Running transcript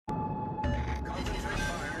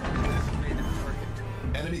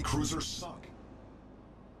Enemy cruiser sunk.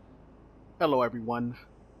 Hello everyone,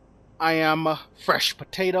 I am Fresh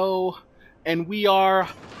Potato, and we are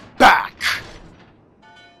back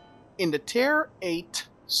in the Tier 8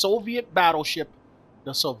 Soviet battleship,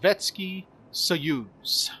 the Sovietsky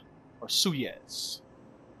Soyuz, or Soyuz,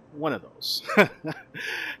 one of those.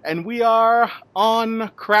 And we are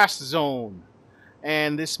on Crash Zone,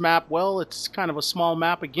 and this map, well, it's kind of a small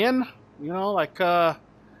map again, you know, like,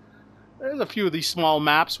 there's a few of these small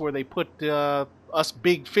maps where they put us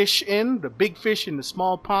big fish in, the big fish in the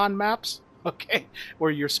small pond maps, okay,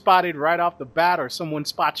 where you're spotted right off the bat or someone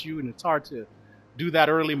spots you and it's hard to do that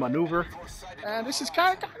early maneuver. And this is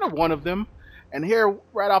kind of one of them. And here,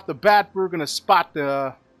 right off the bat, we're going to spot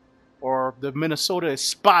the Minnesota is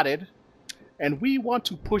spotted. And we want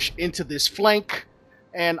to push into this flank.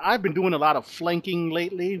 And I've been doing a lot of flanking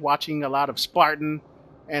lately, watching a lot of Spartan,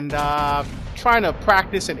 and trying to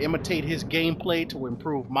practice and imitate his gameplay to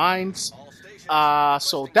improve mine.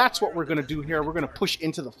 So that's what we're going to do here. We're going to push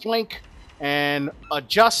into the flank and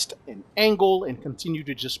adjust and angle and continue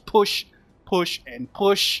to just push, and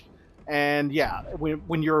push. And yeah,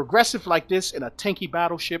 when you're aggressive like this in a tanky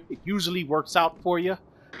battleship, it usually works out for you.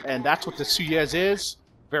 And that's what the Soyuz is.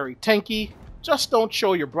 Very tanky. Just don't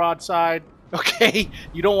show your broadside, okay?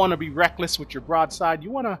 You don't want to be reckless with your broadside.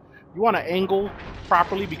 You want to angle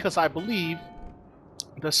properly, because I believe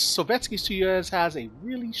the Sovietsky Soyuz has a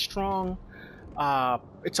really strong,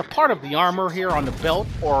 it's a part of the armor here on the belt,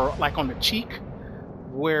 or like on the cheek,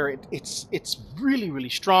 where it's really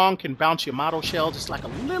strong, can bounce your model shells. It's like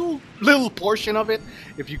a little portion of it.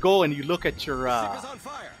 If you go and you look at your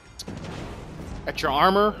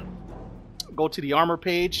armor, go to the armor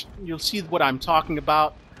page, you'll see what I'm talking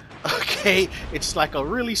about. Okay, it's like a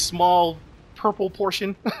really small purple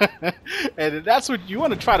portion, and that's what you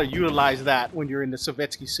want to try to utilize that when you're in the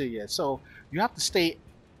Sovietsky Soyuz. So you have to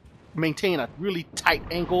maintain a really tight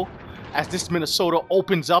angle as this Minnesota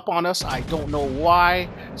opens up on us. I don't know why.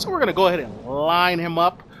 So we're gonna go ahead and line him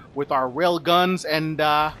up with our rail guns and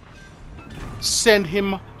send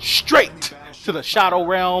him straight to the Shadow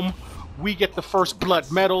Realm. We get the first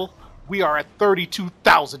blood medal. We are at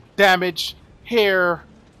 32,000 damage here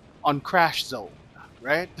on Crash Zone.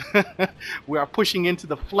 Right? We are pushing into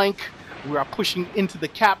the flank. We are pushing into the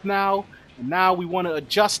cap now. And now we want to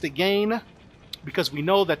adjust again, because we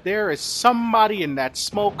know that there is somebody in that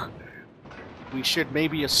smoke. We should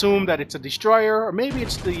maybe assume that it's a destroyer, or maybe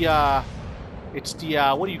it's the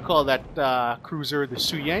what do you call that cruiser? The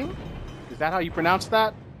Suyang? Is that how you pronounce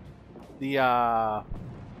that? The I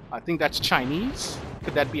think that's Chinese.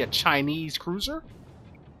 Could that be a Chinese cruiser?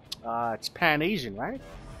 It's Pan-Asian, right?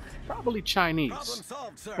 Probably Chinese.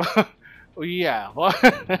 Oh, yeah.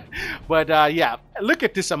 But yeah, look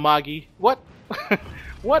at this Amagi. What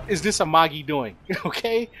what is this Amagi doing?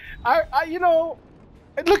 Okay, I you know,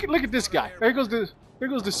 look at this guy. There goes the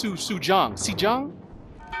Sejong.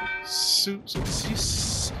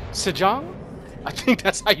 Sejong. I think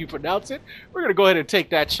that's how you pronounce it. We're gonna go ahead and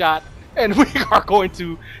take that shot, and we are going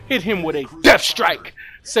to hit him with a death strike,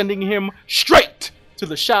 sending him straight to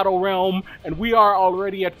the Shadow Realm, and we are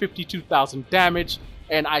already at 52,000 damage.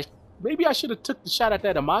 And maybe I should have took the shot at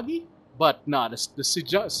that Amagi, but nah, the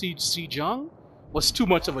Sejong was too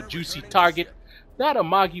much of a juicy target. That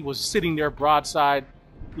Amagi was sitting there broadside,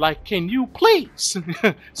 like, can you please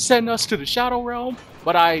send us to the Shadow Realm?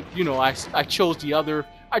 But I chose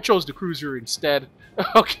the cruiser instead.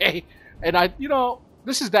 Okay, and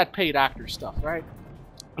this is that paid actor stuff, right?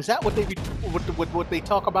 Is that what they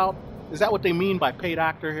talk about? Is that what they mean by paid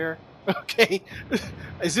actor here? Okay.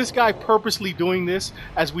 Is this guy purposely doing this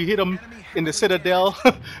as we hit him in the Citadel?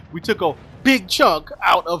 We took a big chunk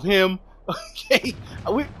out of him. Okay.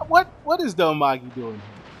 What is the Amagi doing here?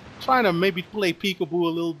 Trying to maybe play peekaboo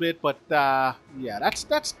a little bit, but yeah,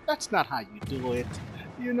 that's not how you do it.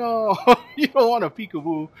 You know, you don't want to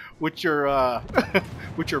peekaboo with your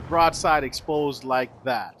with your broadside exposed like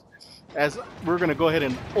that. As we're gonna go ahead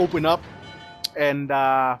and open up, and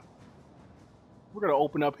we're going to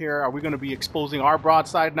open up here. Are we going to be exposing our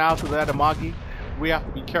broadside now to that Amagi? We have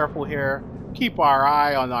to be careful here. Keep our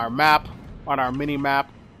eye on our map, on our mini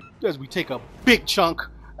map, as we take a big chunk,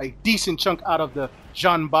 a decent chunk out of the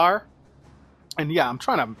Jean Bar. And yeah, I'm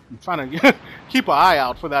trying to keep an eye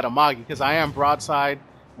out for that Amagi, because I am broadside,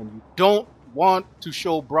 and you don't want to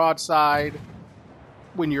show broadside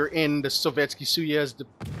when you're in the Sovietsky Soyuz. The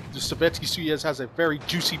Sovietsky Soyuz has a very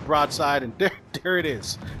juicy broadside, and there it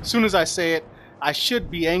is. As soon as I say it, I should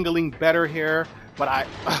be angling better here, but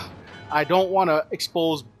I don't want to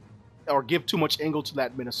expose or give too much angle to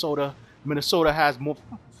that Minnesota. Minnesota has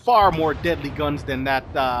far more deadly guns than that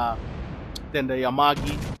than the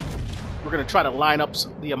Yamagi. We're going to try to line up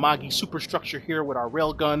the Yamagi superstructure here with our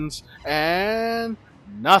rail guns, and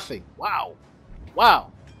nothing. Wow.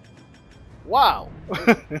 Wow. Wow.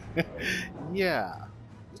 Yeah.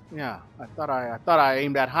 Yeah. I thought I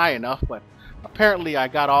aimed that high enough, but apparently I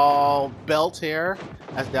got all belt here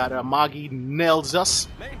as that Yamagi nails us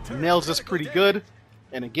pretty good.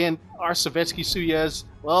 And again, our Sovietsky Soyuz,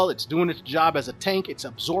 well, it's doing its job as a tank. It's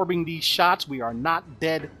absorbing these shots. We are not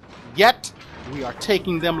dead yet. We are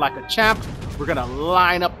taking them like a champ. We're going to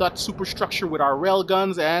line up that superstructure with our rail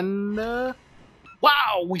guns, and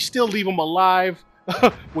wow, we still leave them alive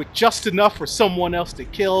with just enough for someone else to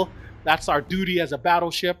kill. That's our duty as a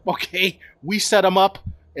battleship. Okay, we set them up,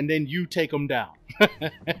 and then you take them down.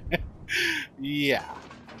 Yeah.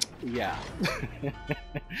 Yeah.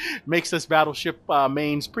 Makes this battleship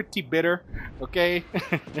mains pretty bitter, okay?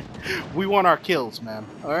 We want our kills, man.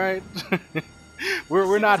 All right?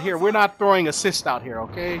 we're not here. We're not throwing assist out here,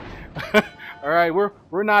 okay? All right,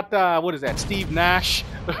 we're not what is that? Steve Nash,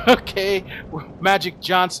 okay? Magic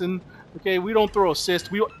Johnson, okay? We don't throw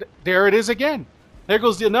assist. There it is again. There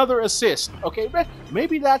goes another assist. Okay,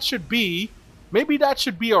 maybe that should be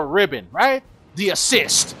a ribbon, right? The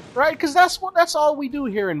assist, right? Because that's all we do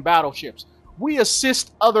here in battleships. We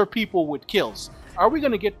assist other people with kills. Are we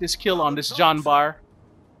gonna get this kill on this John Bar?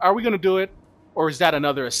 Are we gonna do it, or is that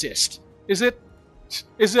another assist? Is that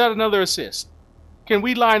another assist? Can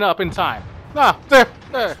we line up in time? Ah, there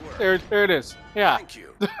it is. Yeah. Thank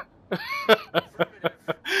you.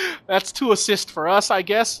 That's 2 assists for us, I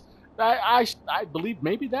guess. I believe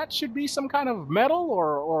maybe that should be some kind of medal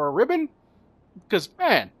or a ribbon. Because,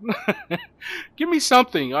 man, give me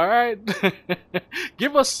something, all right?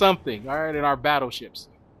 Give us something, all right, in our battleships.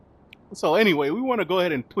 So anyway, we want to go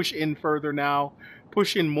ahead and push in further now,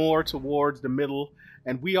 push in more towards the middle,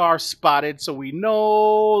 and we are spotted, so we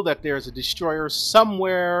know that there's a destroyer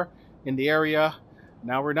somewhere in the area.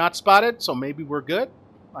 Now we're not spotted, so maybe we're good,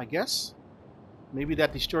 I guess. Maybe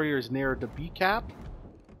that destroyer is near the B cap.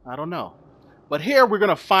 I don't know. But here we're going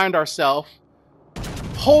to find ourselves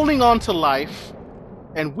holding on to life,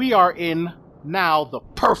 and we are in now the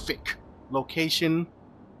perfect location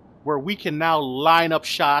where we can now line up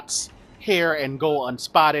shots here and go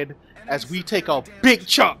unspotted as we take a big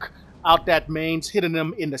chunk out that mains, hitting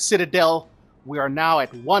them in the Citadel. We are now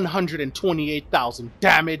at 128,000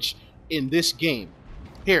 damage in this game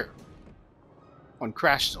here on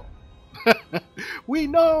Crash Zone. we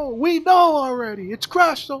know already. It's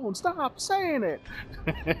Crash Zone. Stop saying it.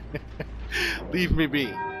 Leave me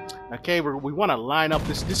be. Okay, we want to line up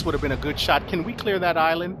this. This would have been a good shot. Can we clear that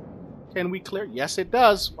island? Can we clear? Yes, it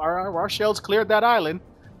does. Our shells cleared that island.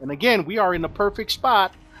 And again, we are in the perfect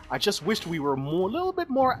spot. I just wished we were a little bit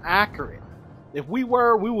more accurate. If we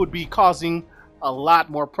were, we would be causing a lot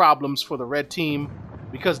more problems for the red team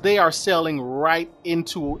because they are sailing right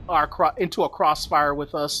into a crossfire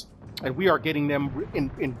with us, and we are getting them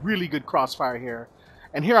in really good crossfire here.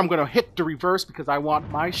 And here I'm going to hit the reverse because I want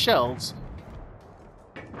my shells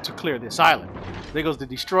to clear this island. There goes the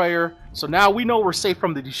destroyer. So now we know we're safe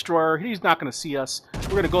from the destroyer. He's not going to see us. We're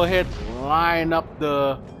going to go ahead and line up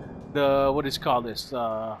the what is called this?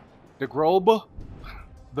 The Grobe.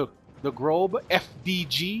 The Grobe,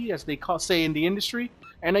 FDG, as they say in the industry.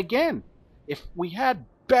 And again, if we had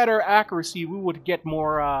better accuracy, we would get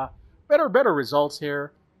more better results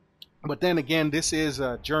here. But then again, this is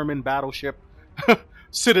a German battleship.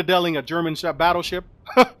 Citadeling a German battleship?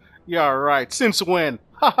 Yeah, right. Since when?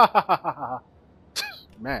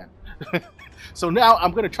 Man. So now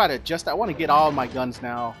I'm going to try to adjust. I want to get all my guns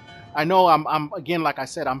now. I know I'm again, like I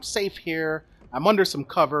said, I'm safe here. I'm under some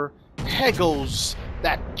cover. Here goes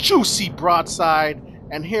that juicy broadside.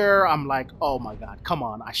 And here I'm like, oh my God, come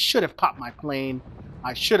on. I should have popped my plane.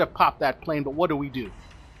 I should have popped that plane, but what do?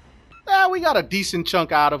 We got a decent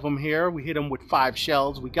chunk out of them here. We hit them with 5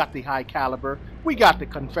 shells. We got the high caliber. We got the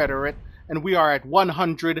Confederate. And we are at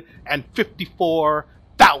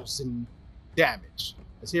 154,000 damage.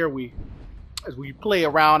 As we play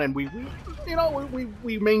around and we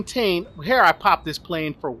maintain. Here I popped this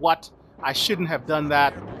plane for what? I shouldn't have done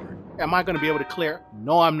that. Am I going to be able to clear?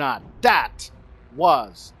 No, I'm not. That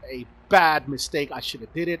was a bad mistake. I should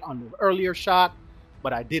have did it on the earlier shot,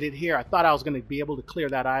 but I did it here. I thought I was going to be able to clear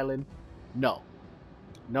that island. No.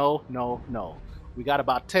 No, no, no. We got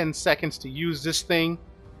about 10 seconds to use this thing.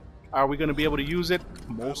 Are we going to be able to use it?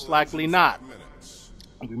 Most likely not.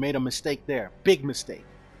 We made a mistake there. Big mistake.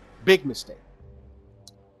 Big mistake.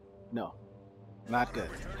 No. Not good.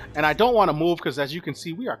 And I don't want to move because, as you can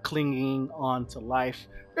see, we are clinging on to life.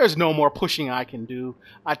 There's no more pushing I can do.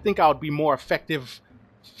 I think I would be more effective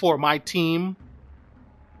for my team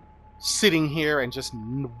sitting here and just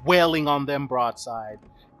wailing on them broadside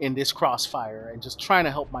in this crossfire and just trying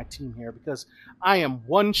to help my team here because I am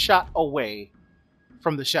one shot away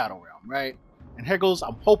from the Shadow Realm, right? And here goes,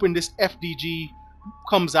 I'm hoping this FDG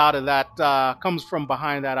comes out of that, comes from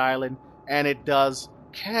behind that island, and it does.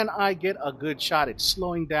 Can I get a good shot? It's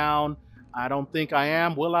slowing down. I don't think I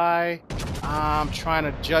am. Will I? I'm trying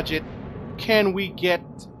to judge it. Can we get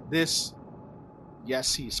this?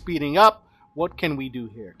 Yes, he's speeding up. What can we do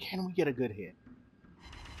here? Can we get a good hit?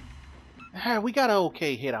 We got an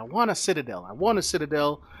okay hit. I want a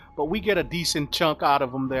Citadel. But we get a decent chunk out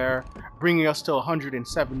of him there, bringing us to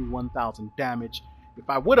 171,000 damage. If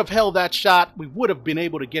I would have held that shot, we would have been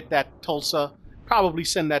able to get that Tulsa. Probably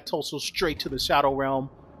send that Tulsa straight to the Shadow Realm.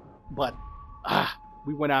 But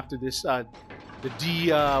we went after this the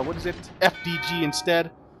FDG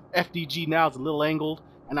instead. FDG now is a little angled,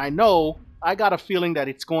 and I got a feeling that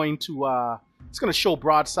it's going to show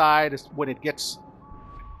broadside when it gets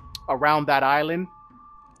around that island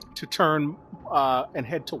to turn and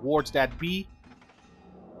head towards that B.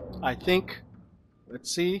 I think.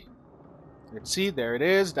 Let's see. There it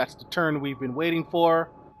is. That's the turn we've been waiting for.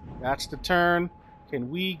 That's the turn. Can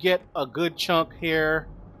we get a good chunk here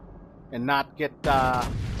and not get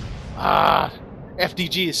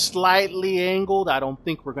FDG is slightly angled. I don't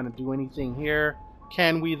think we're gonna do anything here.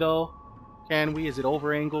 Can we though? Can we? Is it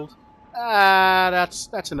over angled?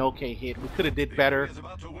 That's an okay hit. We could have did better.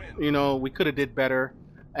 We could have did better.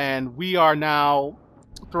 And we are now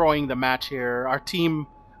throwing the match here. Our team,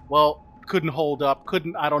 well, couldn't hold up.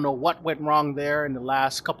 I don't know what went wrong there in the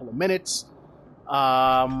last couple of minutes.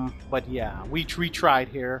 But yeah, we tried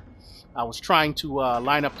here. I was trying to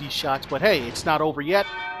line up these shots, but hey, it's not over yet.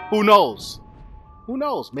 Who knows? Who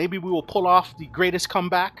knows? Maybe we will pull off the greatest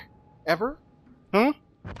comeback ever?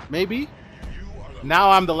 Maybe?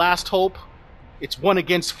 Now I'm the last hope. It's 1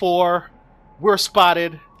 against 4. We're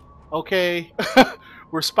spotted. Okay?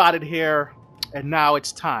 We're spotted here. And now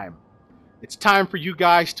it's time. It's time for you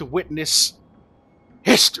guys to witness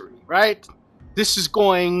history, right? This is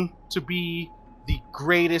going to be the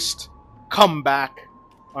greatest comeback,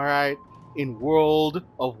 all right, in World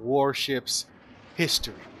of Warships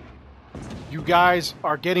history. You guys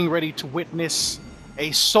are getting ready to witness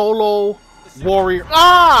a solo warrior.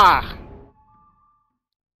 Welcome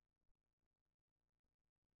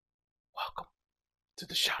to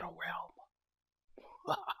the Shadow Realm.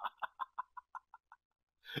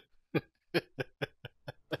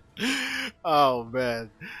 Oh man,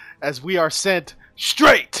 as we are sent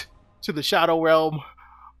straight to the Shadow Realm,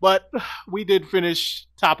 but we did finish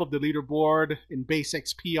top of the leaderboard in base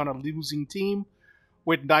XP on a losing team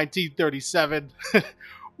with 1937.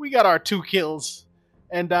 We got our 2 kills,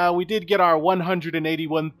 and we did get our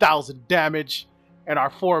 181,000 damage and our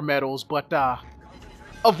 4 medals, but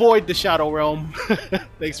avoid the Shadow Realm.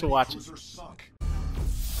 Thanks for watching.